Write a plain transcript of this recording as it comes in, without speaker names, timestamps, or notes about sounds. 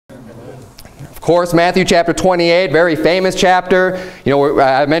Of course, Matthew chapter 28, very famous chapter. You know,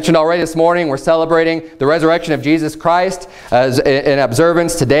 I mentioned already this morning, we're celebrating the resurrection of Jesus Christ as in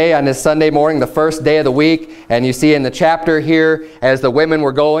observance today on this Sunday morning, the first day of the week. And you see in the chapter here, as the women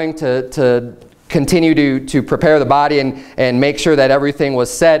were going to continue to prepare the body and make sure that everything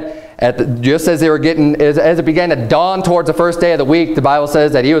was set, just as they were as it began to dawn towards the first day of the week, the Bible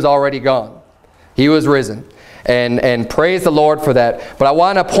says that he was already gone. He was risen. And praise the Lord for that. But I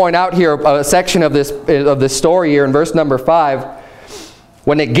want to point out here a section of this story here in verse number 5.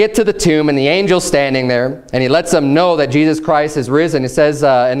 When they get to the tomb and the angel's standing there, and he lets them know that Jesus Christ is risen, it says,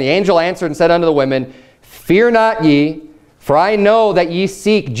 and the angel answered and said unto the women, Fear not ye, for I know that ye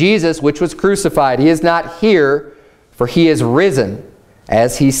seek Jesus, which was crucified. He is not here, for he is risen,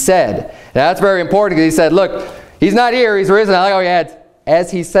 as he said. Now that's very important, because he said, look, he's not here, he's risen. I like, oh yeah, it's as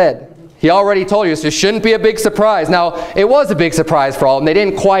he said. He already told you, so it shouldn't be a big surprise. Now, it was a big surprise for all of them. They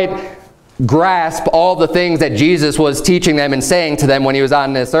didn't quite grasp all the things that Jesus was teaching them and saying to them when he was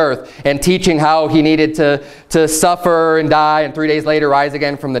on this earth, and teaching how he needed to suffer and die and 3 days later rise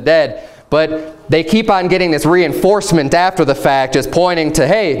again from the dead. But they keep on getting this reinforcement after the fact, just pointing to,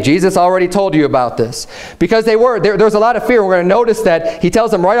 hey, Jesus already told you about this. Because there's a lot of fear. We're going to notice that he tells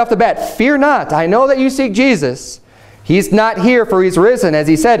them right off the bat, Fear not, I know that you seek Jesus. He's not here, for he's risen. As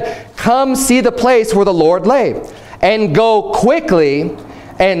he said, come see the place where the Lord lay, and go quickly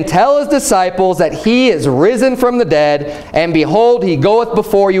and tell his disciples that he is risen from the dead, and behold, he goeth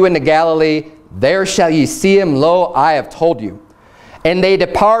before you into Galilee. There shall ye see him. Lo, I have told you. And they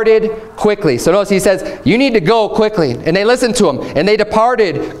departed quickly. So notice he says, you need to go quickly. And they listened to him. And they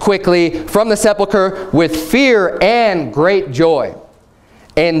departed quickly from the sepulchre with fear and great joy,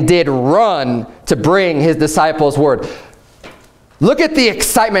 and did run to bring his disciples word. Look at the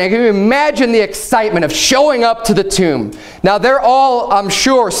excitement. Can you imagine the excitement of showing up to the tomb? Now they're all, I'm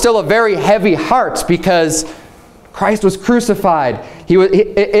sure, still a very heavy hearts, because Christ was crucified.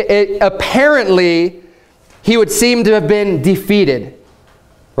 Apparently, he would seem to have been defeated.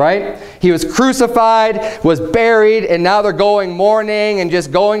 Right? He was crucified, was buried, and now they're going mourning and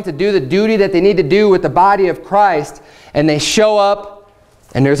just going to do the duty that they need to do with the body of Christ. And they show up,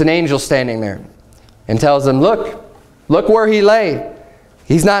 and there's an angel standing there and tells them, look where he lay.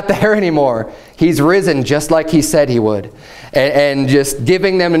 He's not there anymore. He's risen just like he said he would. And just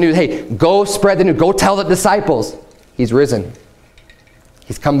giving them the news, hey, go spread the news. Go tell the disciples. He's risen.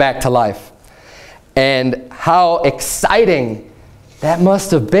 He's come back to life. And how exciting that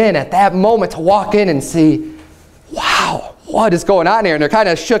must have been at that moment to walk in and see, wow, what is going on here? And they're kind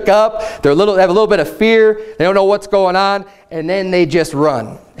of shook up. They have a little bit of fear. They don't know what's going on. And then they just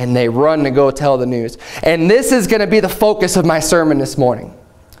run. And they run to go tell the news. And this is going to be the focus of my sermon this morning.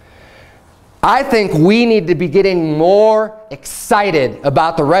 I think we need to be getting more excited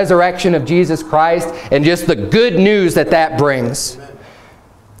about the resurrection of Jesus Christ and just the good news that brings. Amen.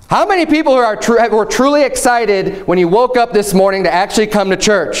 How many people were truly excited when you woke up this morning to actually come to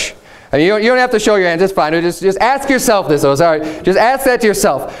church? I mean, you don't have to show your hands, it's fine. Just ask yourself this. Oh, sorry. Just ask that to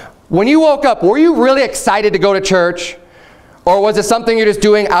yourself. When you woke up, were you really excited to go to church? Or was it something you're just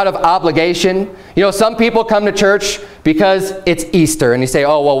doing out of obligation? You know, some people come to church because it's Easter, and you say,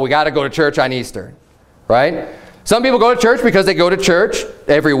 oh, well, we got to go to church on Easter, right? Some people go to church because they go to church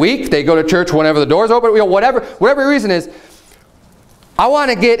every week. They go to church whenever the doors open. You know, whatever the reason is, I want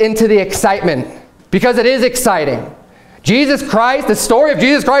to get into the excitement, because it is exciting. Jesus Christ, the story of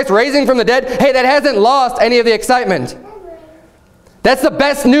Jesus Christ raising from the dead, hey, that hasn't lost any of the excitement. That's the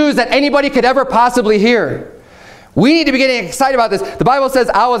best news that anybody could ever possibly hear. We need to be getting excited about this. The Bible says,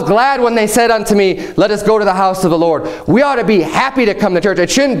 I was glad when they said unto me, let us go to the house of the Lord. We ought to be happy to come to church.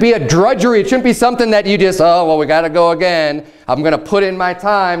 It shouldn't be a drudgery. It shouldn't be something that you just, oh, well, we got to go again. I'm going to put in my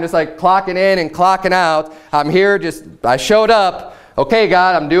time, just like clocking in and clocking out. I'm here, I showed up. Okay,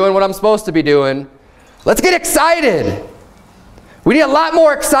 God, I'm doing what I'm supposed to be doing. Let's get excited. We need a lot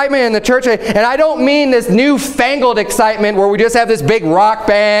more excitement in the church. And I don't mean this newfangled excitement where we just have this big rock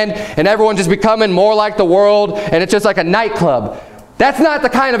band and everyone's just becoming more like the world and it's just like a nightclub. That's not the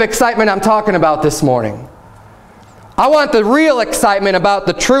kind of excitement I'm talking about this morning. I want the real excitement about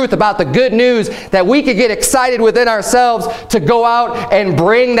the truth, about the good news, that we could get excited within ourselves to go out and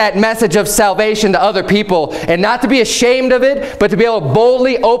bring that message of salvation to other people, and not to be ashamed of it, but to be able to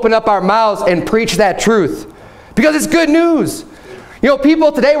boldly open up our mouths and preach that truth. Because it's good news. You know,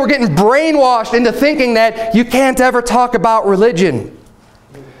 people today, we're getting brainwashed into thinking that you can't ever talk about religion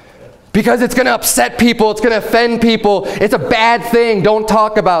because it's going to upset people, it's going to offend people, it's a bad thing, don't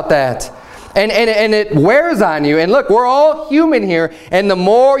talk about that. And it wears on you. And look, we're all human here. And the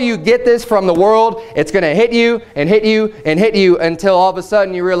more you get this from the world, it's going to hit you and hit you and hit you until all of a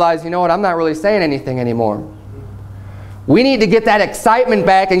sudden you realize, you know what, I'm not really saying anything anymore. We need to get that excitement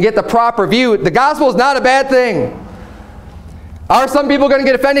back and get the proper view. The gospel is not a bad thing. Are some people going to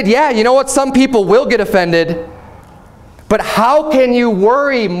get offended? Yeah, you know what? Some people will get offended. But how can you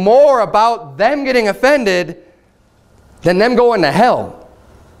worry more about them getting offended than them going to hell?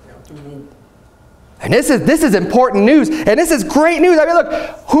 And this is important news. And this is great news. I mean, look,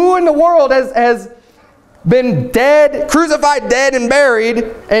 who in the world has been dead, crucified, dead, and buried,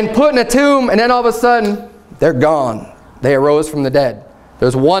 and put in a tomb, and then all of a sudden, they're gone. They arose from the dead.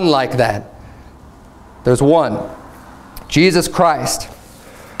 There's one like that. There's one. Jesus Christ.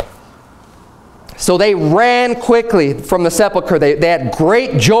 So they ran quickly from the sepulchre. They had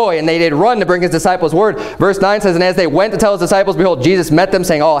great joy, and they did run to bring his disciples word. Verse 9 says, and as they went to tell his disciples, behold, Jesus met them,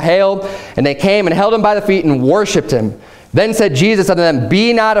 saying, all hail. And they came and held him by the feet and worshipped him. Then said Jesus unto them,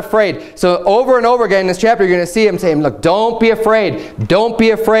 be not afraid. So over and over again in this chapter, you're going to see him saying, look, don't be afraid. Don't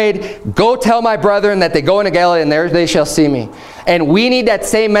be afraid. Go tell my brethren that they go into Galilee, and there they shall see me. And we need that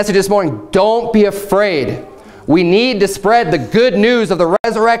same message this morning. Don't be afraid. We need to spread the good news of the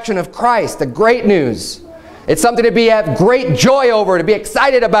resurrection of Christ, the great news. It's something to have great joy over, to be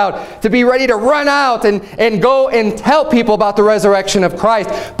excited about, to be ready to run out and go and tell people about the resurrection of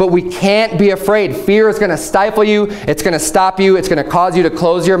Christ. But we can't be afraid. Fear is going to stifle you. It's going to stop you. It's going to cause you to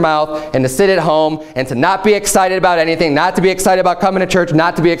close your mouth and to sit at home and to not be excited about anything, not to be excited about coming to church,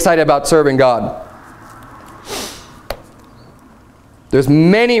 not to be excited about serving God. There's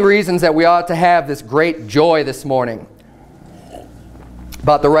many reasons that we ought to have this great joy this morning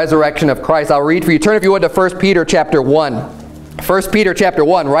about the resurrection of Christ. I'll read for you. Turn, if you would, to 1 Peter chapter 1. 1 Peter chapter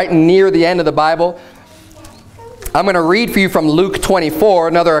 1, right near the end of the Bible. I'm going to read for you from Luke 24,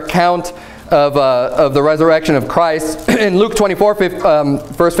 another account of the resurrection of Christ. In Luke 24,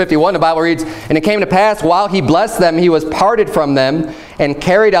 verse 51, the Bible reads, and it came to pass, while he blessed them, he was parted from them and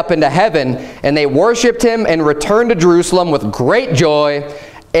carried up into heaven. And they worshipped him and returned to Jerusalem with great joy,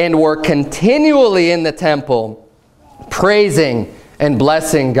 and were continually in the temple, praising and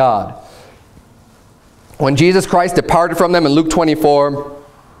blessing God. When Jesus Christ departed from them in Luke 24,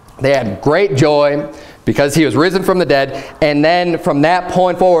 they had great joy because he was risen from the dead. And then from that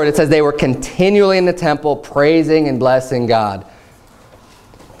point forward, it says they were continually in the temple, praising and blessing God.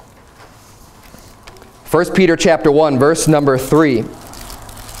 1 Peter chapter 1, verse number 3. The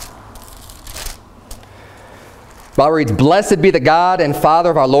Bible reads, blessed be the God and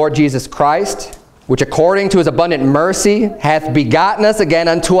Father of our Lord Jesus Christ, which according to his abundant mercy hath begotten us again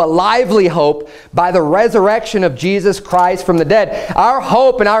unto a lively hope by the resurrection of Jesus Christ from the dead. Our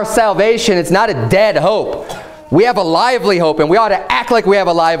hope and our salvation, it's not a dead hope. We have a lively hope, and we ought to act like we have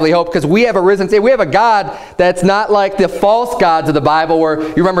a lively hope because we have a risen Savior. We have a God that's not like the false gods of the Bible, where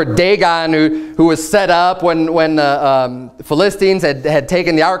you remember Dagon, who was set up when the Philistines had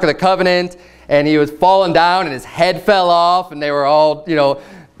taken the Ark of the Covenant, and he was falling down and his head fell off, and they were all, you know,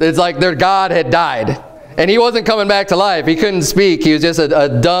 it's like their God had died. And he wasn't coming back to life. He couldn't speak. He was just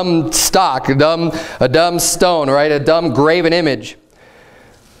a dumb stock, a dumb stone, right? A dumb graven image.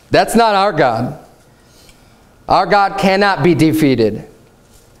 That's not our God. Our God cannot be defeated.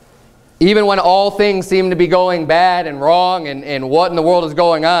 Even when all things seem to be going bad and wrong and what in the world is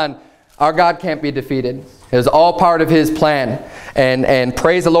going on, our God can't be defeated. It is all part of his plan. And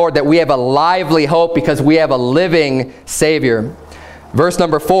praise the Lord that we have a lively hope because we have a living Savior. Verse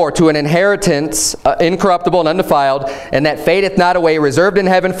number 4, to an inheritance incorruptible and undefiled, and that fadeth not away, reserved in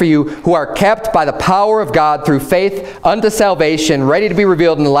heaven for you, who are kept by the power of God through faith unto salvation, ready to be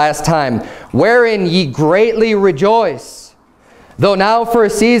revealed in the last time, wherein ye greatly rejoice. Though now for a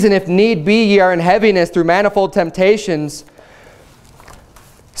season, if need be, ye are in heaviness through manifold temptations.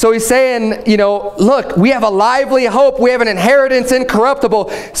 So he's saying, you know, look, we have a lively hope. We have an inheritance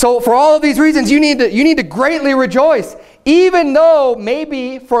incorruptible. So for all of these reasons, you need to greatly rejoice. Even though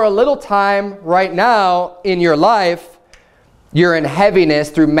maybe for a little time right now in your life, you're in heaviness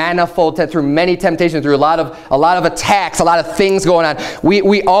through through many temptations, through a lot of attacks, a lot of things going on.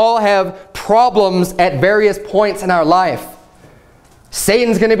 We all have problems at various points in our life.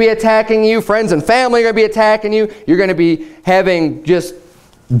 Satan's going to be attacking you. Friends and family are going to be attacking you. You're going to be having just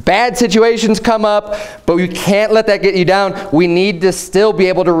bad situations come up, but we can't let that get you down. We need to still be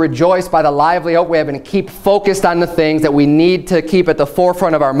able to rejoice by the lively hope we have and keep focused on the things that we need to keep at the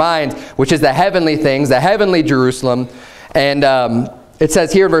forefront of our minds, which is the heavenly things, the heavenly Jerusalem. And it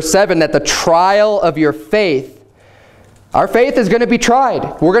says here in verse 7 that the trial of your faith, our faith is going to be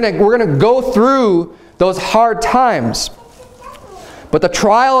tried. We're going to go through those hard times. But the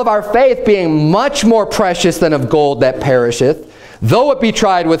trial of our faith, being much more precious than of gold that perisheth, though it be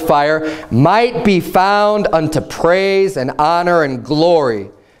tried with fire, might be found unto praise and honor and glory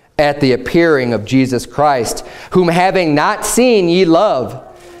at the appearing of Jesus Christ, whom having not seen ye love,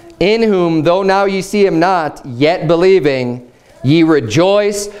 in whom, though now ye see him not, yet believing, ye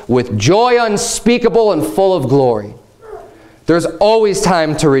rejoice with joy unspeakable and full of glory. There's always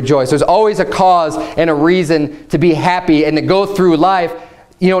time to rejoice. There's always a cause and a reason to be happy and to go through life.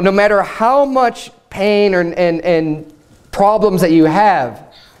 You know, no matter how much pain and problems that you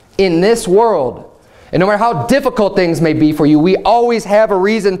have in this world, and no matter how difficult things may be for you, we always have a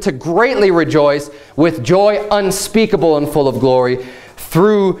reason to greatly rejoice with joy unspeakable and full of glory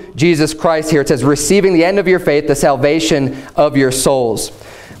through Jesus Christ. Here it says, receiving the end of your faith, the salvation of your souls.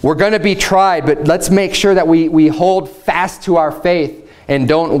 We're going to be tried, but let's make sure that we hold fast to our faith and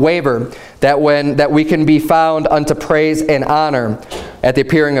don't waver, that we can be found unto praise and honor at the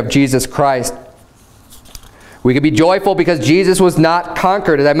appearing of Jesus Christ. We can be joyful because Jesus was not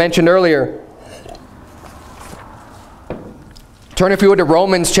conquered, as I mentioned earlier. Turn, if you would, to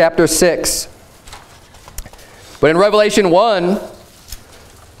Romans chapter 6. But in Revelation 1,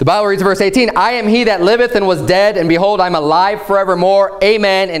 the Bible reads in verse 18, I am he that liveth and was dead, and behold, I am alive forevermore.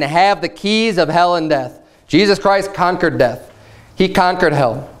 Amen. And have the keys of hell and death. Jesus Christ conquered death. He conquered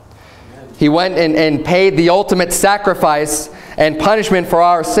hell. He went and paid the ultimate sacrifice and punishment for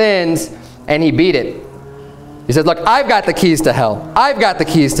our sins, and he beat it. He said, look, I've got the keys to hell. I've got the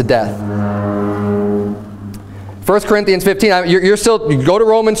keys to death. 1 Corinthians 15, you go to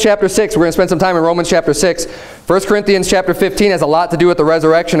Romans chapter 6. We're going to spend some time in Romans chapter 6. 1 Corinthians chapter 15 has a lot to do with the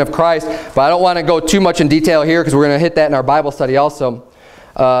resurrection of Christ, but I don't want to go too much in detail here because we're going to hit that in our Bible study also.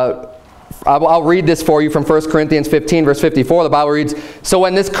 I'll read this for you from 1 Corinthians 15, verse 54. The Bible reads, so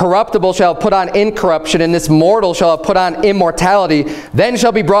when this corruptible shall have put on incorruption, and this mortal shall have put on immortality, then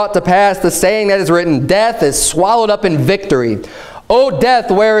shall be brought to pass the saying that is written, death is swallowed up in victory. O death,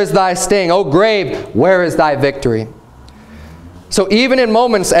 where is thy sting? O grave, where is thy victory? So even in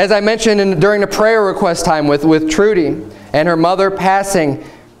moments, as I mentioned during the prayer request time with Trudy and her mother passing,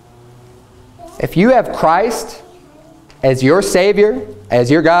 if you have Christ as your Savior,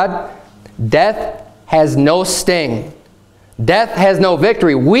 as your God, death has no sting. Death has no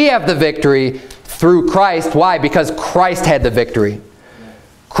victory. We have the victory through Christ. Why? Because Christ had the victory.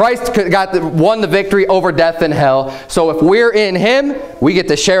 Christ won the victory over death and hell. So if we're in him, we get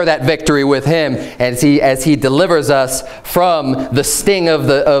to share that victory with him as he delivers us from the sting of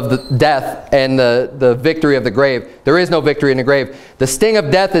the death and the victory of the grave. There is no victory in the grave. The sting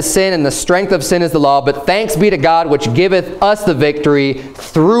of death is sin, and the strength of sin is the law. But thanks be to God, which giveth us the victory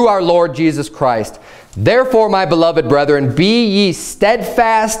through our Lord Jesus Christ. Therefore, my beloved brethren, be ye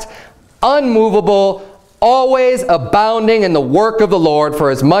steadfast, unmovable, always abounding in the work of the Lord,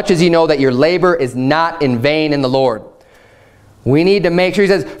 for as much as you know that your labor is not in vain in the Lord. We need to make sure, he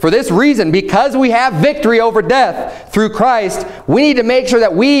says, for this reason, because we have victory over death through Christ, we need to make sure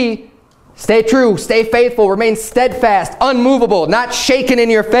that we stay true, stay faithful, remain steadfast, unmovable, not shaken in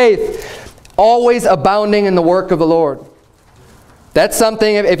your faith, always abounding in the work of the Lord. That's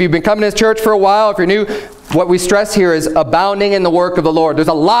something, if you've been coming to this church for a while, if you're new, what we stress here is abounding in the work of the Lord. There's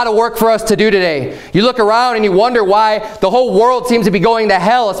a lot of work for us to do today. You look around and you wonder why the whole world seems to be going to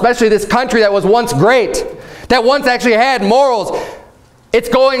hell, especially this country that was once great, that once actually had morals. It's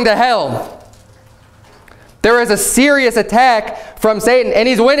going to hell. There is a serious attack from Satan, and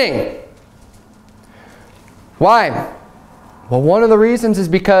he's winning. Why? Well, one of the reasons is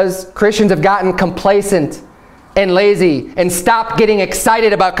because Christians have gotten complacent and lazy and stop getting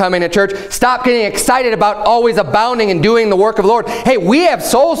excited about coming to church. Stop getting excited about always abounding and doing the work of the Lord. Hey, we have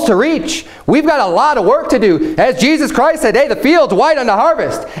souls to reach. We've got a lot of work to do. As Jesus Christ said, hey, the field's white unto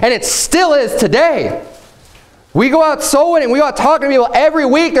harvest. And it still is today. We go out soul winning. We go out talking to people every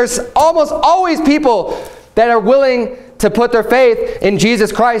week. There's almost always people that are willing to put their faith in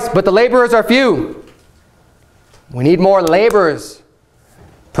Jesus Christ, but the laborers are few. We need more laborers.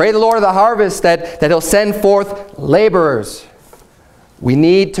 Pray the Lord of the harvest that he'll send forth laborers. We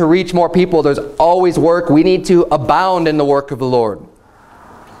need to reach more people. There's always work. We need to abound in the work of the Lord.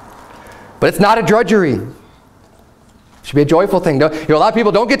 But it's not a drudgery. It should be a joyful thing. A lot of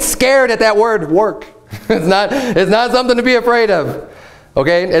people don't get scared at that word, work. It's not something to be afraid of.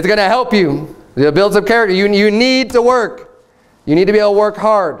 Okay? It's going to help you. It'll build some character. You need to work. You need to be able to work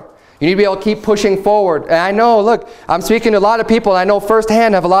hard. You need to be able to keep pushing forward. And I know, look, I'm speaking to a lot of people, and I know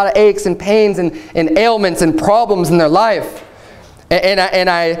firsthand have a lot of aches and pains and ailments and problems in their life. And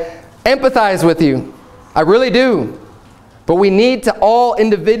I empathize with you. I really do. But we need to all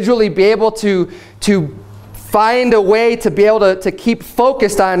individually be able to find a way to be able to keep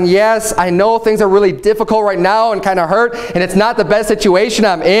focused on, yes, I know things are really difficult right now and kind of hurt, and it's not the best situation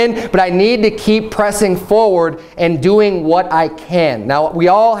I'm in, but I need to keep pressing forward and doing what I can. Now, we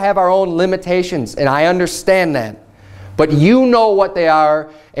all have our own limitations, and I understand that. But you know what they are,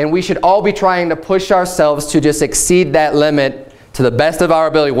 and we should all be trying to push ourselves to just exceed that limit to the best of our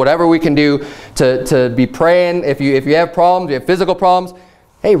ability, whatever we can do to be praying. If you have problems, you have physical problems,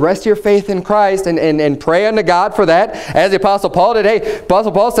 hey, rest your faith in Christ and pray unto God for that. As the Apostle Paul did. Hey,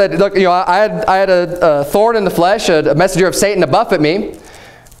 Apostle Paul said, look, you know, I had a thorn in the flesh, a messenger of Satan to buffet me.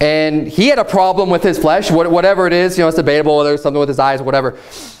 And he had a problem with his flesh, whatever it is. You know, it's debatable whether it's something with his eyes, whatever.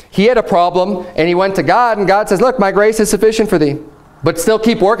 He had a problem, and he went to God, and God says, look, my grace is sufficient for thee. But still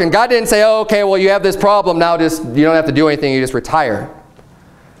keep working. God didn't say, oh, okay, well, you have this problem. Now you don't have to do anything. You just retire.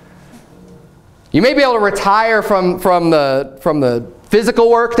 You may be able to retire from the physical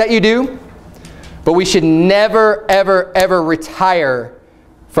work that you do, but we should never, ever, ever retire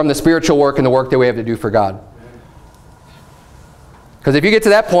from the spiritual work and the work that we have to do for God. Because if you get to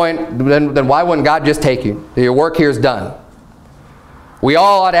that point, then why wouldn't God just take you? Your work here is done. We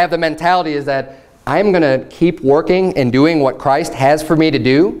all ought to have the mentality is that I'm going to keep working and doing what Christ has for me to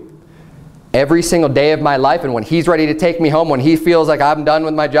do every single day of my life, and when He's ready to take me home, when He feels like I'm done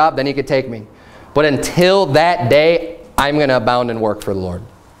with my job, then He could take me. But until that day, I'm going to abound in work for the Lord.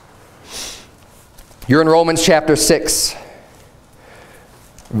 You're in Romans chapter 6.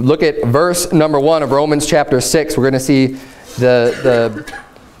 Look at verse number 1 of Romans chapter 6. We're going to see the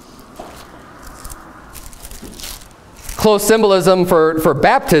close symbolism for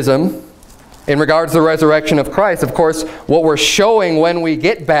baptism in regards to the resurrection of Christ. Of course, what we're showing when we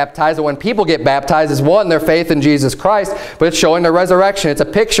get baptized, or when people get baptized, is one, their faith in Jesus Christ, but it's showing the resurrection. It's a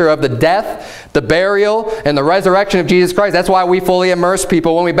picture of the death, the burial, and the resurrection of Jesus Christ. That's why we fully immerse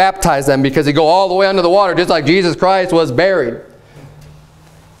people when we baptize them, because they go all the way under the water, just like Jesus Christ was buried.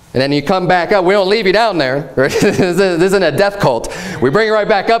 And then you come back up. We don't leave you down there. Right? This isn't a death cult. We bring you right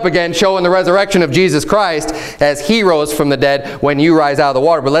back up again, showing the resurrection of Jesus Christ as He rose from the dead when you rise out of the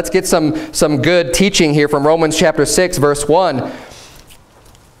water. But let's get some good teaching here from Romans chapter 6, verse 1. And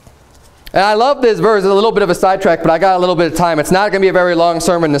I love this verse. It's a little bit of a sidetrack, but I got a little bit of time. It's not going to be a very long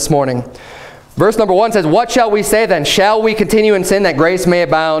sermon this morning. Verse number 1 says, what shall we say then? Shall we continue in sin that grace may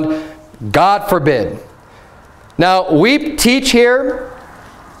abound? God forbid. Now, we teach here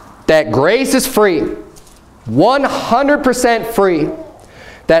that grace is free, 100% free.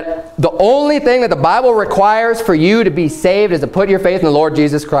 That the only thing that the Bible requires for you to be saved is to put your faith in the Lord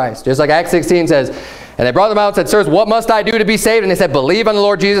Jesus Christ. Just like Acts 16 says, and they brought them out and said, sirs, what must I do to be saved? And they said, believe on the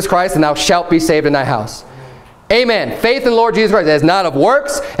Lord Jesus Christ, and thou shalt be saved in thy house. Amen. Faith in the Lord Jesus Christ. It has not of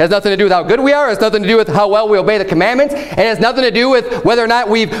works. It has nothing to do with how good we are. It has nothing to do with how well we obey the commandments. And it has nothing to do with whether or not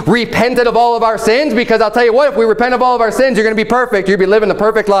we've repented of all of our sins. Because I'll tell you what, if we repent of all of our sins, you're going to be perfect. You're going to be living the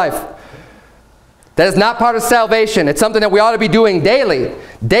perfect life. That is not part of salvation. It's something that we ought to be doing daily.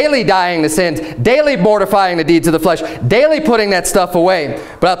 Daily dying to sins. Daily mortifying the deeds of the flesh. Daily putting that stuff away.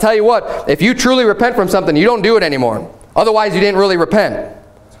 But I'll tell you what, if you truly repent from something, you don't do it anymore. Otherwise, you didn't really repent.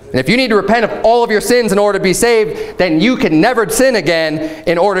 And if you need to repent of all of your sins in order to be saved, then you can never sin again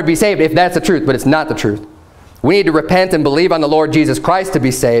in order to be saved, if that's the truth. But it's not the truth. We need to repent and believe on the Lord Jesus Christ to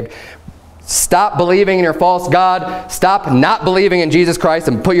be saved. Stop believing in your false god. Stop not believing in Jesus Christ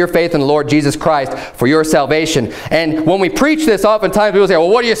and put your faith in the Lord Jesus Christ for your salvation. And when we preach this, oftentimes people say, well,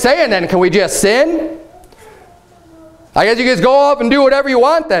 what are you saying then? Can we just sin? I guess you just go off and do whatever you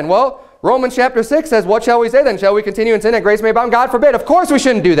want then. Well, Romans chapter 6 says, what shall we say then? Shall we continue in sin that grace may abound? God forbid. Of course we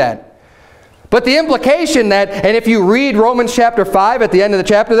shouldn't do that. But the implication that, and if you read Romans chapter 5 at the end of the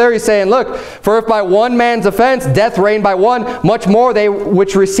chapter there, he's saying, look, for if by one man's offense death reigned by one, much more they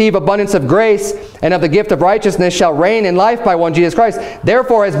which receive abundance of grace and of the gift of righteousness shall reign in life by one Jesus Christ.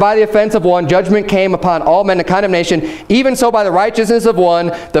 Therefore, as by the offense of one judgment came upon all men to condemnation, even so by the righteousness of one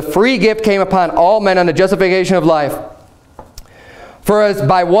the free gift came upon all men unto justification of life. For as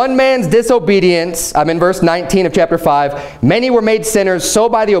by one man's disobedience, I'm in verse 19 of chapter 5, many were made sinners, so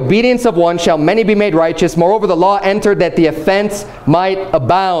by the obedience of one shall many be made righteous. Moreover, the law entered that the offense might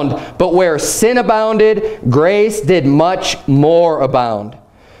abound. But where sin abounded, grace did much more abound.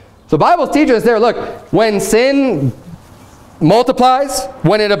 So the Bible's teaching us there, look, when sin multiplies,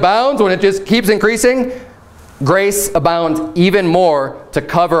 when it abounds, when it just keeps increasing, grace abounds even more to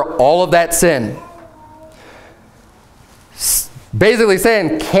cover all of that sin. Basically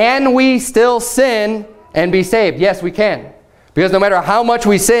saying, can we still sin and be saved? Yes, we can. Because no matter how much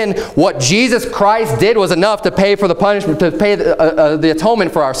we sin, what Jesus Christ did was enough to pay for the punishment, to pay the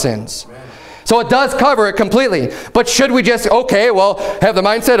atonement for our sins. Amen. So it does cover it completely. But should we just, okay, well, have the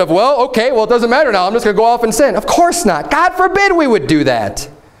mindset of, well, okay, well, it doesn't matter now. I'm just going to go off and sin. Of course not. God forbid we would do that.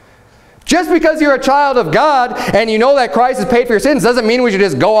 Just because you're a child of God and you know that Christ has paid for your sins doesn't mean we should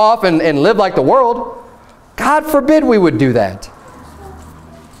just go off and live like the world. God forbid we would do that.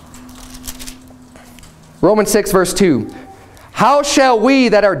 Romans 6 verse 2. How shall we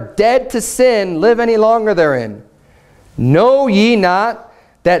that are dead to sin live any longer therein? Know ye not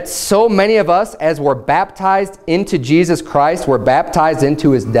that so many of us as were baptized into Jesus Christ were baptized into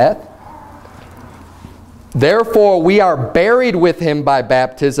his death? Therefore we are buried with him by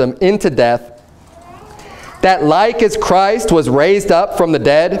baptism into death, that like as Christ was raised up from the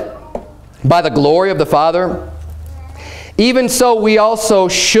dead by the glory of the Father, even so we also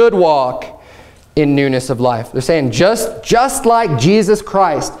should walk in newness of life. They're saying just like Jesus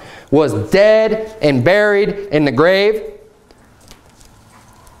Christ was dead and buried in the grave,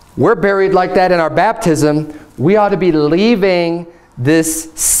 we're buried like that in our baptism. We ought to be leaving this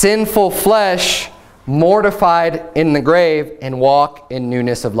sinful flesh mortified in the grave and walk in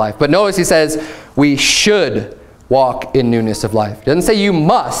newness of life. But notice he says we should walk in newness of life. It doesn't say you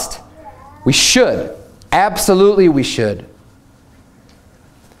must. We should. Absolutely we should.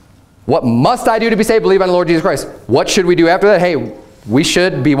 What must I do to be saved? Believe on the Lord Jesus Christ. What should we do after that? Hey, we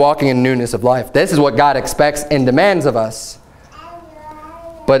should be walking in newness of life. This is what God expects and demands of us.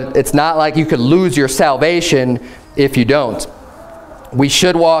 But it's not like you could lose your salvation if you don't. We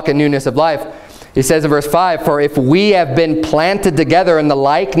should walk in newness of life. He says in verse 5, for if we have been planted together in the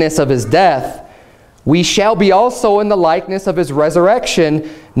likeness of his death, we shall be also in the likeness of his resurrection,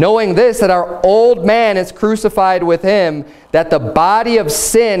 knowing this, that our old man is crucified with him, that the body of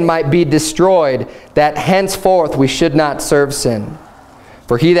sin might be destroyed, that henceforth we should not serve sin.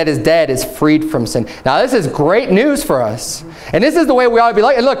 For he that is dead is freed from sin. Now this is great news for us. And this is the way we ought to be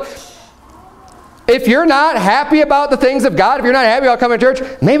like. And look, if you're not happy about the things of God, if you're not happy about coming to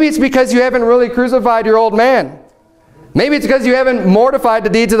church, maybe it's because you haven't really crucified your old man. Maybe it's because you haven't mortified the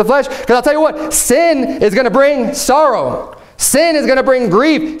deeds of the flesh. Because I'll tell you what, sin is going to bring sorrow. Sin is going to bring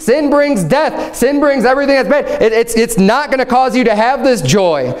grief. Sin brings death. Sin brings everything that's bad. It's not going to cause you to have this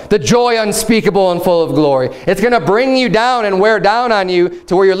joy, the joy unspeakable and full of glory. It's going to bring you down and wear down on you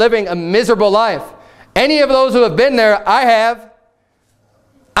to where you're living a miserable life. Any of those who have been there, I have.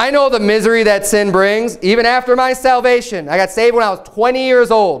 I know the misery that sin brings. Even after my salvation, I got saved when I was 20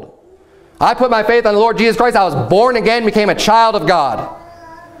 years old. I put my faith on the Lord Jesus Christ. I was born again, became a child of God.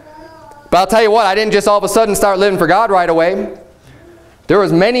 But I'll tell you what, I didn't just all of a sudden start living for God right away. There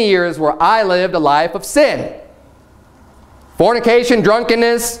was many years where I lived a life of sin. Fornication,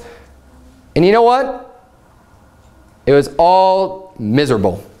 drunkenness, and you know what? It was all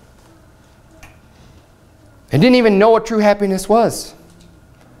miserable. I didn't even know what true happiness was.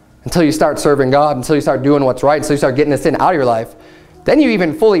 Until you start serving God, until you start doing what's right, until you start getting the sin out of your life. Then you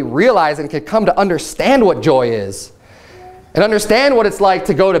even fully realize and can come to understand what joy is. And understand what it's like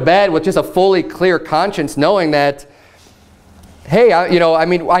to go to bed with just a fully clear conscience, knowing that, hey, I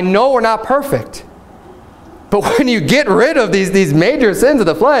know we're not perfect. But when you get rid of these major sins of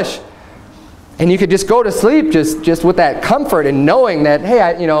the flesh, and you could just go to sleep just with that comfort and knowing that, hey,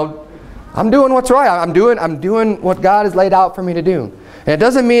 I'm doing what's right. I'm doing what God has laid out for me to do. And it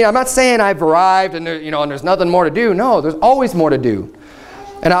doesn't mean, I'm not saying I've arrived and there's nothing more to do. No, there's always more to do.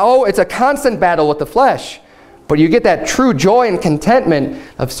 And it's a constant battle with the flesh. But you get that true joy and contentment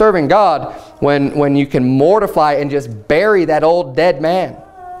of serving God when you can mortify and just bury that old dead man.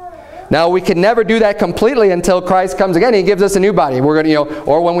 Now we can never do that completely until Christ comes again. He gives us a new body. We're going to,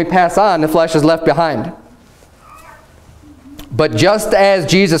 or when we pass on, the flesh is left behind. But just as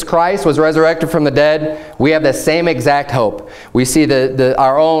Jesus Christ was resurrected from the dead, we have the same exact hope. We see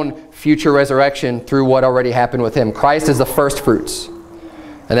our own future resurrection through what already happened with him. Christ is the first fruits.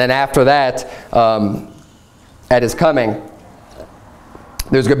 And then after that, at his coming,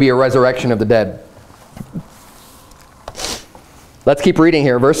 there's going to be a resurrection of the dead. Let's keep reading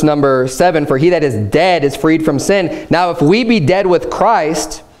here. Verse number 7, for he that is dead is freed from sin. Now if we be dead with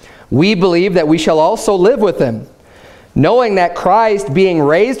Christ, we believe that we shall also live with him. Knowing that Christ, being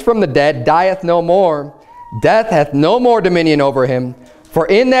raised from the dead, dieth no more, death hath no more dominion over him. For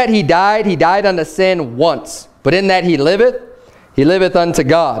in that he died unto sin once. But in that he liveth unto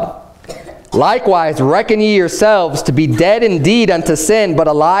God. Likewise, reckon ye yourselves to be dead indeed unto sin, but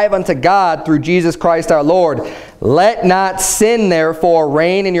alive unto God through Jesus Christ our Lord. Let not sin therefore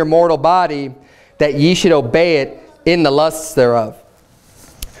reign in your mortal body, that ye should obey it in the lusts thereof.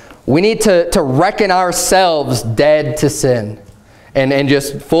 We need to reckon ourselves dead to sin. And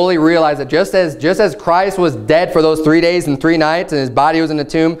just fully realize that just as Christ was dead for those 3 days and 3 nights and his body was in the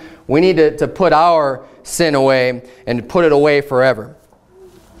tomb, We need to put our sin away and put it away forever,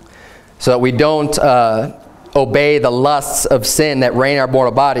 so that we don't obey the lusts of sin that reign our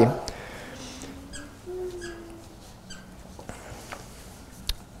mortal body.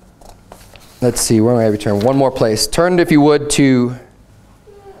 Let's see, where am I going to turn? One more place. Turn, if you would, to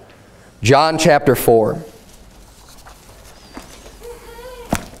John chapter 4.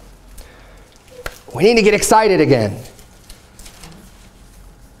 We need to get excited again.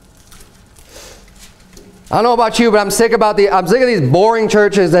 I don't know about you, but I'm sick of these boring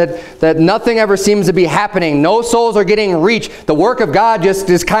churches that nothing ever seems to be happening. No souls are getting reached. The work of God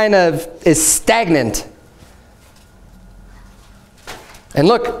just kind of is stagnant. And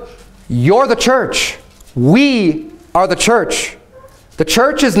look, you're the church. We are the church. The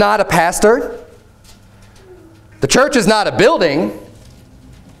church is not a pastor. The church is not a building.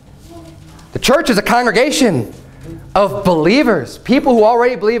 The church is a congregation of believers, people who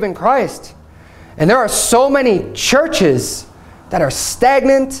already believe in Christ. And there are so many churches that are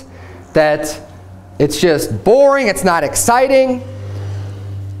stagnant, that it's just boring, it's not exciting.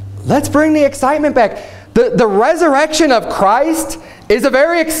 Let's bring the excitement back. The resurrection of Christ is a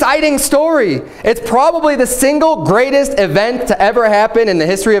very exciting story. It's probably the single greatest event to ever happen in the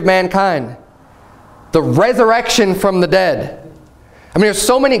history of mankind. The resurrection from the dead. I mean, there's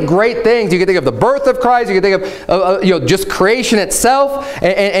so many great things. You can think of the birth of Christ. You can think of just creation itself,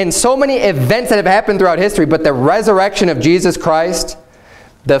 and so many events that have happened throughout history. But the resurrection of Jesus Christ,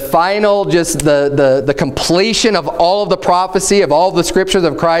 the final, just the completion of all of the prophecy of all the scriptures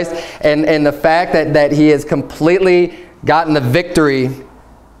of Christ, and the fact that He has completely gotten the victory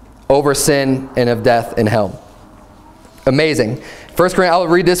over sin and of death and hell. Amazing. I'll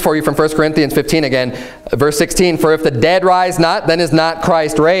read this for you from 1 Corinthians 15 again. Verse 16, for if the dead rise not, then is not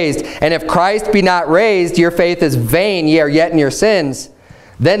Christ raised. And if Christ be not raised, your faith is vain, ye are yet in your sins.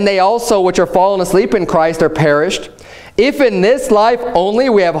 Then they also which are fallen asleep in Christ are perished. If in this life only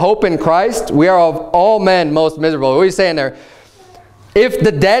we have hope in Christ, we are of all men most miserable. What are you saying there? If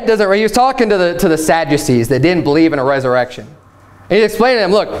the dead doesn't rise, he was talking to the Sadducees that didn't believe in a resurrection. And he's explaining to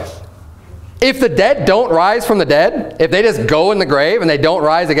them, look, if the dead don't rise from the dead, if they just go in the grave and they don't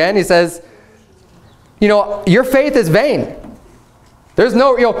rise again, he says, your faith is vain. There's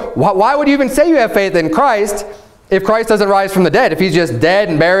no, why would you even say you have faith in Christ if Christ doesn't rise from the dead? If He's just dead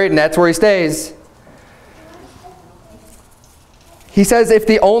and buried and that's where He stays. He says if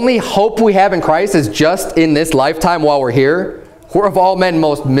the only hope we have in Christ is just in this lifetime while we're here, we're of all men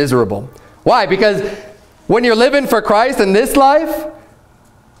most miserable. Why? Because when you're living for Christ in this life,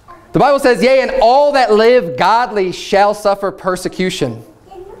 the Bible says, yea, and all that live godly shall suffer persecution.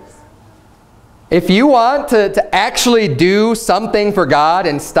 If you want to actually do something for God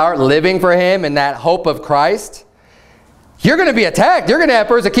and start living for Him in that hope of Christ, you're going to be attacked. You're going to have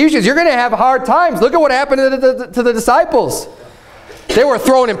persecutions. You're going to have hard times. Look at what happened to the disciples. They were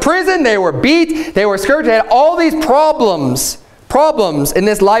thrown in prison. They were beat. They were scourged. They had all these problems in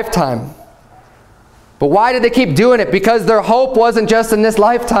this lifetime. But why did they keep doing it? Because their hope wasn't just in this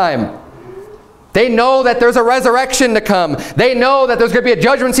lifetime. They know that there's a resurrection to come. They know that there's going to be a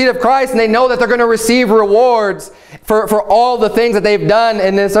judgment seat of Christ, and they know that they're going to receive rewards for all the things that they've done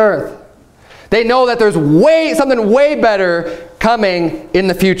in this earth. They know that there's something way better coming in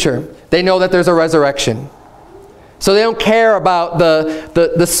the future. They know that there's a resurrection. So they don't care about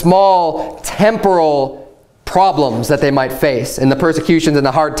the small temporal problems that they might face and the persecutions and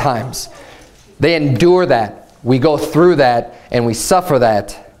the hard times. They endure that. We go through that and we suffer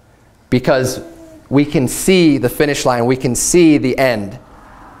that because we can see the finish line. We can see the end.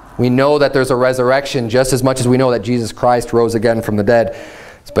 We know that there's a resurrection just as much as we know that Jesus Christ rose again from the dead.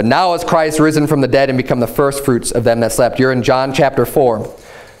 But now is Christ risen from the dead and become the first fruits of them that slept. You're in John chapter 4.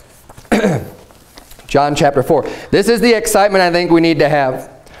 John chapter 4. This is the excitement I think we need to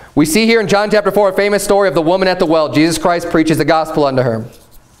have. We see here in John chapter 4 a famous story of the woman at the well. Jesus Christ preaches the gospel unto her.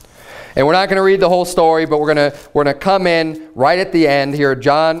 And we're not going to read the whole story, but we're going to come in right at the end here,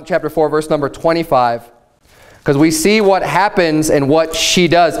 John chapter 4, verse number 25. Because we see what happens and what she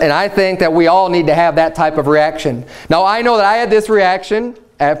does. And I think that we all need to have that type of reaction. Now, I know that I had this reaction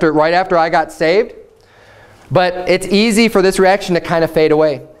right after I got saved. But it's easy for this reaction to kind of fade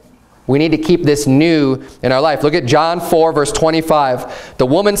away. We need to keep this new in our life. Look at John 4, verse 25. The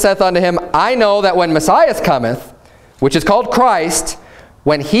woman saith unto him, I know that when Messiah cometh, which is called Christ,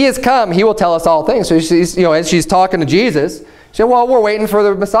 when He is come, He will tell us all things. So she's, as she's talking to Jesus, she said, well, we're waiting for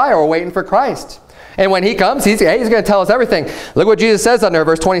the Messiah. We're waiting for Christ. And when He comes, He's going to tell us everything. Look what Jesus says unto her,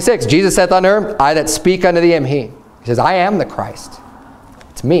 verse 26. Jesus saith unto her, I that speak unto thee am He. He says, I am the Christ.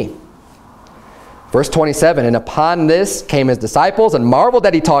 It's me. Verse 27, and upon this came his disciples and marveled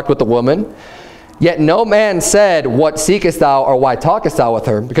that he talked with the woman. Yet no man said, what seekest thou, or why talkest thou with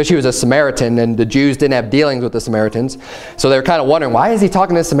her? Because she was a Samaritan, and the Jews didn't have dealings with the Samaritans. So they were kind of wondering, why is he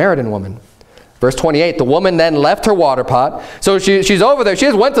talking to a Samaritan woman? Verse 28, the woman then left her water pot. So she's over there. She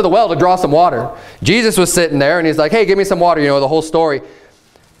just went to the well to draw some water. Jesus was sitting there, and he's like, hey, give me some water, you know, the whole story.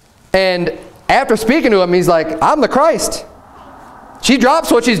 And after speaking to him, he's like, I'm the Christ. She drops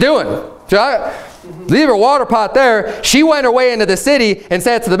what she's doing. Leave her water pot there. She went her way into the city and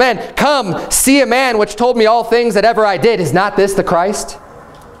said to the men, come, see a man which told me all things that ever I did. Is not this the Christ?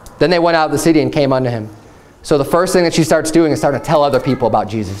 Then they went out of the city and came unto him. So the first thing that she starts doing is starting to tell other people about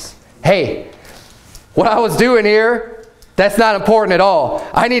Jesus. Hey, what I was doing here, that's not important at all.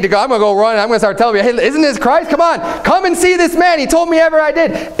 I need to go. I'm going to go run. I'm going to start telling you, hey, isn't this Christ? Come on. Come and see this man. He told me ever I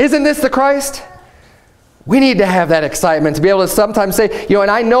did. Isn't this the Christ? We need to have that excitement to be able to sometimes say, you know,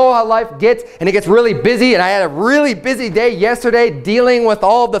 and I know how life gets, and it gets really busy, and I had a really busy day yesterday dealing with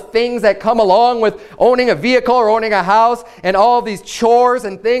all the things that come along with owning a vehicle or owning a house, and all of these chores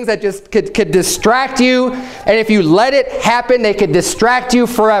and things that just could distract you. And if you let it happen, they could distract you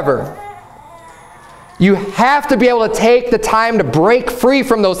forever. You have to be able to take the time to break free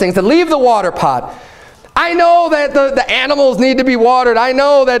from those things, to leave the water pot. I know that the animals need to be watered. I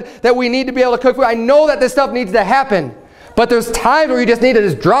know that we need to be able to cook food. I know that this stuff needs to happen. But there's times where you just need to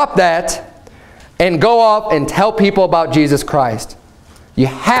just drop that and go off and tell people about Jesus Christ. You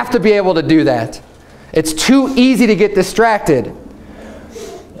have to be able to do that. It's too easy to get distracted.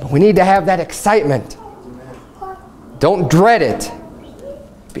 We need to have that excitement. Don't dread it.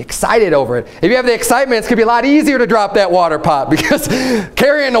 Be excited over it. If you have the excitement, it's going to be a lot easier to drop that water pot, because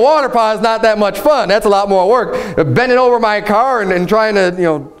carrying the water pot is not that much fun. That's a lot more work. Bending over my car and trying to, you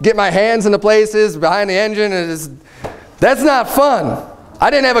know, get my hands into places behind the engine, that's not fun. I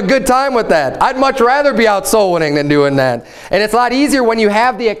didn't have a good time with that. I'd much rather be out soul winning than doing that. And it's a lot easier when you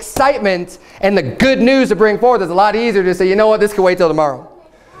have the excitement and the good news to bring forth. It's a lot easier to say, you know what, this can wait till tomorrow.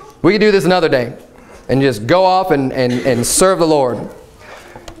 We can do this another day. And just go off and serve the Lord.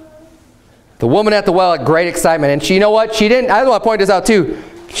 The woman at the well had great excitement. And she, you know what? She didn't, I want to point this out too.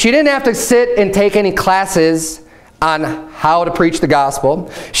 She didn't have to sit and take any classes on how to preach the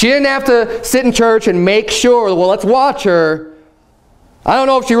gospel. She didn't have to sit in church and make sure, well, let's watch her. I don't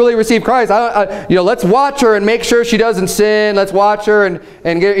know if she really received Christ. You know, let's watch her and make sure she doesn't sin. Let's watch her and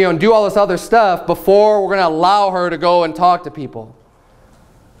get, you know, and do all this other stuff before we're going to allow her to go and talk to people.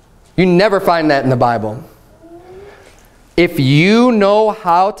 You never find that in the Bible. If you know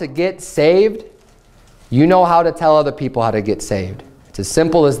how to get saved, you know how to tell other people how to get saved. It's as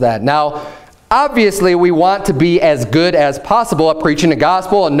simple as that. Now, obviously, we want to be as good as possible at preaching the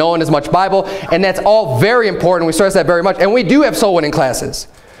gospel and knowing as much Bible, and that's all very important. We stress that very much. And we do have soul winning classes.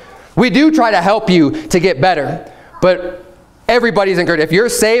 We do try to help you to get better, but everybody's encouraged. If you're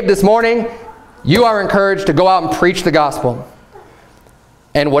saved this morning, you are encouraged to go out and preach the gospel.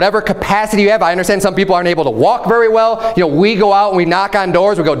 And whatever capacity you have, I understand some people aren't able to walk very well. You know, we go out and we knock on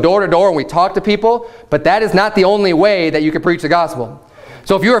doors, we go door to door and we talk to people, but that is not the only way that you can preach the gospel.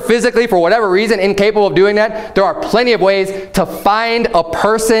 So if you are physically, for whatever reason, incapable of doing that, there are plenty of ways to find a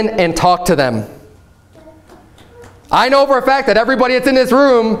person and talk to them. I know for a fact that everybody that's in this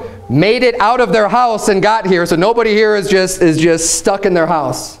room made it out of their house and got here, so nobody here is just stuck in their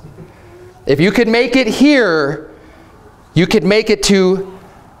house. If you could make it here, you could make it to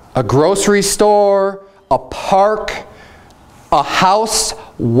a grocery store, a park, a house,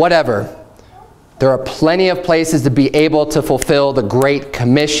 whatever. There are plenty of places to be able to fulfill the great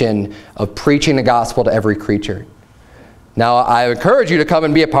commission of preaching the gospel to every creature. Now, I encourage you to come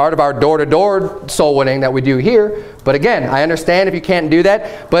and be a part of our door-to-door soul winning that we do here. But again, I understand if you can't do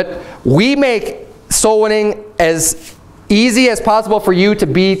that. But we make soul winning as easy as possible for you to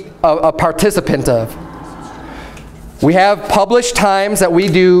be a participant of. We have published times that we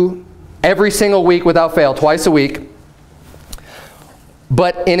do every single week without fail, twice a week.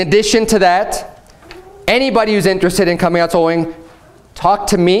 But in addition to that, anybody who's interested in coming out soul winning, talk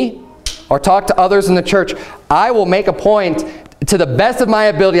to me or talk to others in the church. I will make a point, to the best of my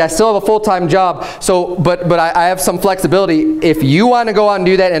ability. I still have a full-time job, so but I have some flexibility. If you want to go out and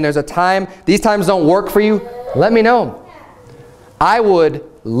do that and there's a time, these times don't work for you, let me know. I would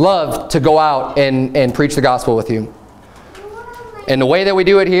love to go out and preach the gospel with you. And the way that we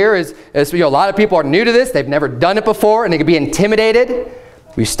do it here is you know, a lot of people are new to this. They've never done it before, and they can be intimidated.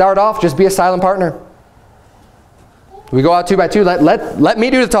 We start off, just be a silent partner. We go out 2 by 2. Let me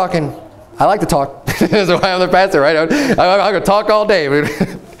do the talking. I like to talk. That's why I'm the pastor, right? I'm going to talk all day.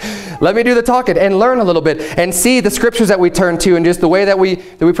 Let me do the talking and learn a little bit and see the scriptures that we turn to, and just the way that we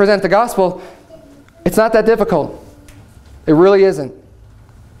present the gospel. It's not that difficult. It really isn't.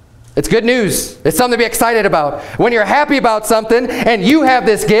 It's good news. It's something to be excited about. When you're happy about something and you have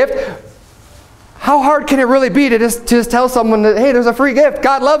this gift, how hard can it really be to just tell someone that, hey, there's a free gift.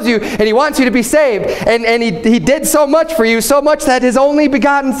 God loves you and He wants you to be saved. And he did so much for you, so much that His only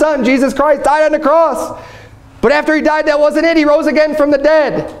begotten Son, Jesus Christ, died on the cross. But after He died, that wasn't it. He rose again from the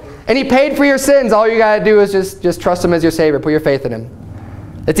dead. And He paid for your sins. All you got to do is just trust Him as your Savior. Put your faith in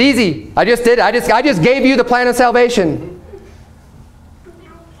Him. It's easy. I just did it. I just gave you the plan of salvation.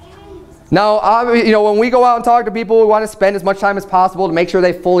 Now, when we go out and talk to people, we want to spend as much time as possible to make sure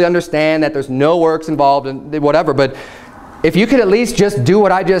they fully understand that there's no works involved and whatever. But if you could at least just do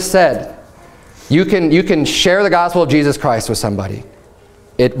what I just said, you can share the gospel of Jesus Christ with somebody.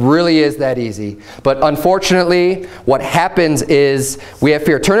 It really is that easy. But unfortunately, what happens is we have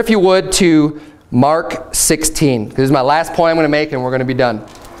fear. Turn, if you would, to Mark 16. This is my last point I'm going to make, and we're going to be done.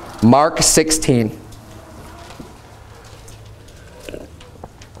 Mark 16.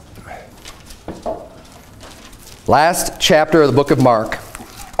 Last chapter of the book of Mark.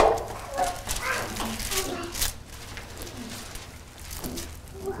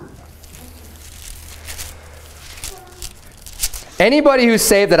 Anybody who's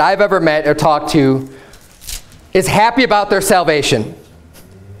saved that I've ever met or talked to is happy about their salvation.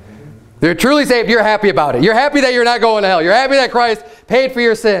 They're truly saved, you're happy about it. You're happy that you're not going to hell. You're happy that Christ paid for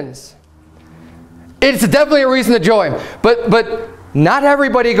your sins. It's definitely a reason to joy. But not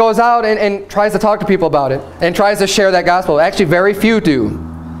everybody goes out and tries to talk to people about it and tries to share that gospel. Actually, very few do.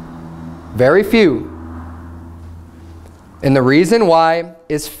 Very few. And the reason why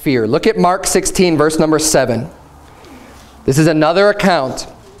is fear. Look at Mark 16, verse number 7. This is another account.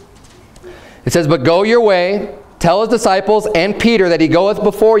 It says, "But go your way, tell His disciples and Peter that He goeth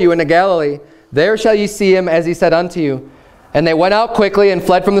before you into Galilee. There shall ye see Him as He said unto you. And they went out quickly and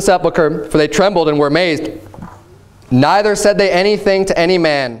fled from the sepulchre, for they trembled and were amazed. Neither said they anything to any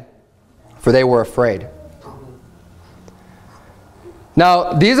man, for they were afraid."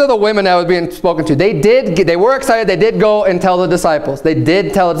 Now, these are the women that was being spoken to. They were excited. They did go and tell the disciples. They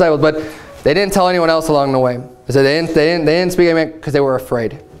did tell the disciples, but they didn't tell anyone else along the way. So they didn't speak anything because they were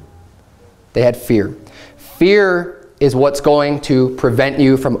afraid. They had fear. Fear is what's going to prevent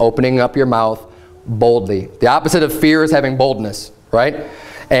you from opening up your mouth boldly. The opposite of fear is having boldness, right?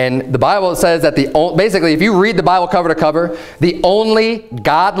 And the Bible says that basically, if you read the Bible cover to cover, the only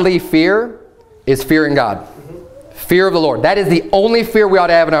godly fear is fearing God. Fear of the Lord. That is the only fear we ought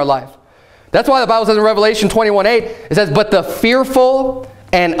to have in our life. That's why the Bible says in Revelation 21:8, it says, "But the fearful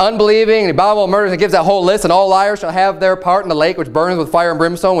and unbelieving and abominable murders," and it gives that whole list, "and all liars shall have their part in the lake which burns with fire and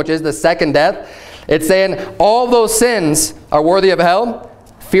brimstone, which is the second death." It's saying all those sins are worthy of hell.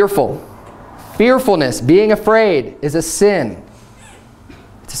 Fearful. Fearfulness, being afraid, is a sin.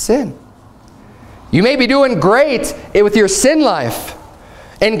 It's a sin. You may be doing great with your sin life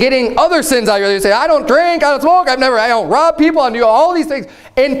and getting other sins out of your life. You say, I don't drink, I don't smoke, I don't rob people, I do all these things.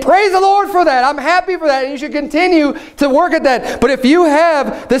 And praise the Lord for that. I'm happy for that. And you should continue to work at that. But if you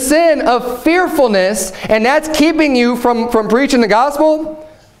have the sin of fearfulness and that's keeping you from preaching the gospel,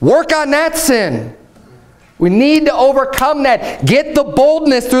 work on that sin. We need to overcome that. Get the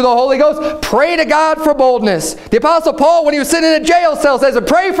boldness through the Holy Ghost. Pray to God for boldness. The Apostle Paul, when he was sitting in a jail cell, says,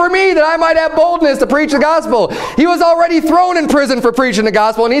 "Pray for me that I might have boldness to preach the gospel." He was already thrown in prison for preaching the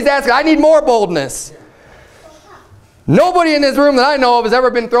gospel, and he's asking, I need more boldness. Nobody in this room that I know of has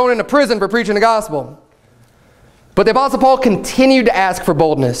ever been thrown into prison for preaching the gospel. But the Apostle Paul continued to ask for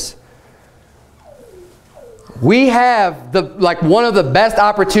boldness. We have one of the best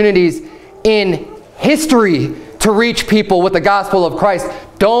opportunities in history to reach people with the gospel of Christ.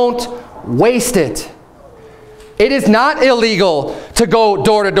 Don't waste it. It is not illegal to go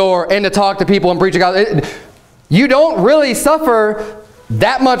door to door and to talk to people and preach the gospel. You don't really suffer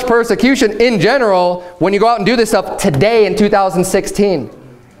that much persecution in general when you go out and do this stuff today in 2016.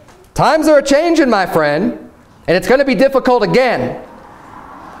 Times are a-changing, my friend, and it's going to be difficult again.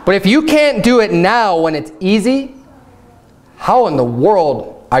 But if you can't do it now when it's easy, how in the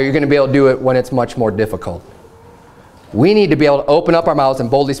world are you going to be able to do it when it's much more difficult? We need to be able to open up our mouths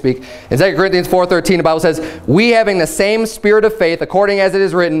and boldly speak. In 2 Corinthians 4:13, the Bible says, "We having the same spirit of faith, according as it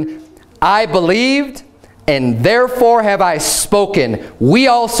is written, I believed, and therefore have I spoken. We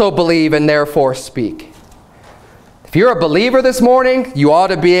also believe and therefore speak." If you're a believer this morning, you ought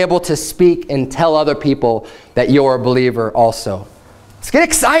to be able to speak and tell other people that you're a believer also. Let's get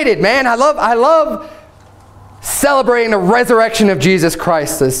excited, man. I love celebrating the resurrection of Jesus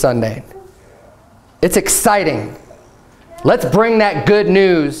Christ this Sunday. It's exciting. Let's bring that good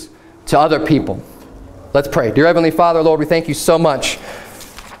news to other people. Let's pray. Dear Heavenly Father, Lord, we thank you so much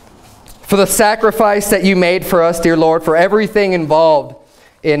for the sacrifice that you made for us, dear Lord, for everything involved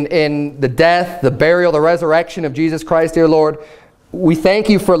in the death, the burial, the resurrection of Jesus Christ, dear Lord. We thank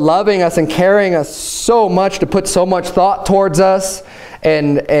you for loving us and carrying us so much, to put so much thought towards us,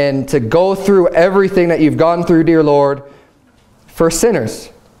 and to go through everything that you've gone through, dear Lord, for sinners,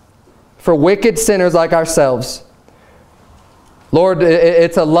 for wicked sinners like ourselves. Lord,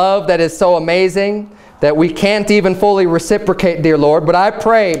 it's a love that is so amazing that we can't even fully reciprocate, dear Lord. But I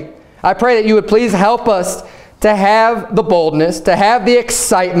pray that you would please help us to have the boldness, to have the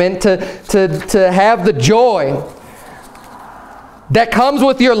excitement, to have the joy that comes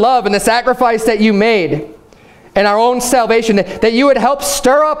with your love and the sacrifice that you made and our own salvation, that you would help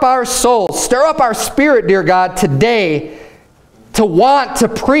stir up our souls, stir up our spirit, dear God, today, to want to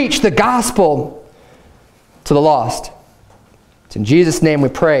preach the gospel to the lost. It's in Jesus' name we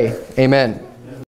pray. Amen.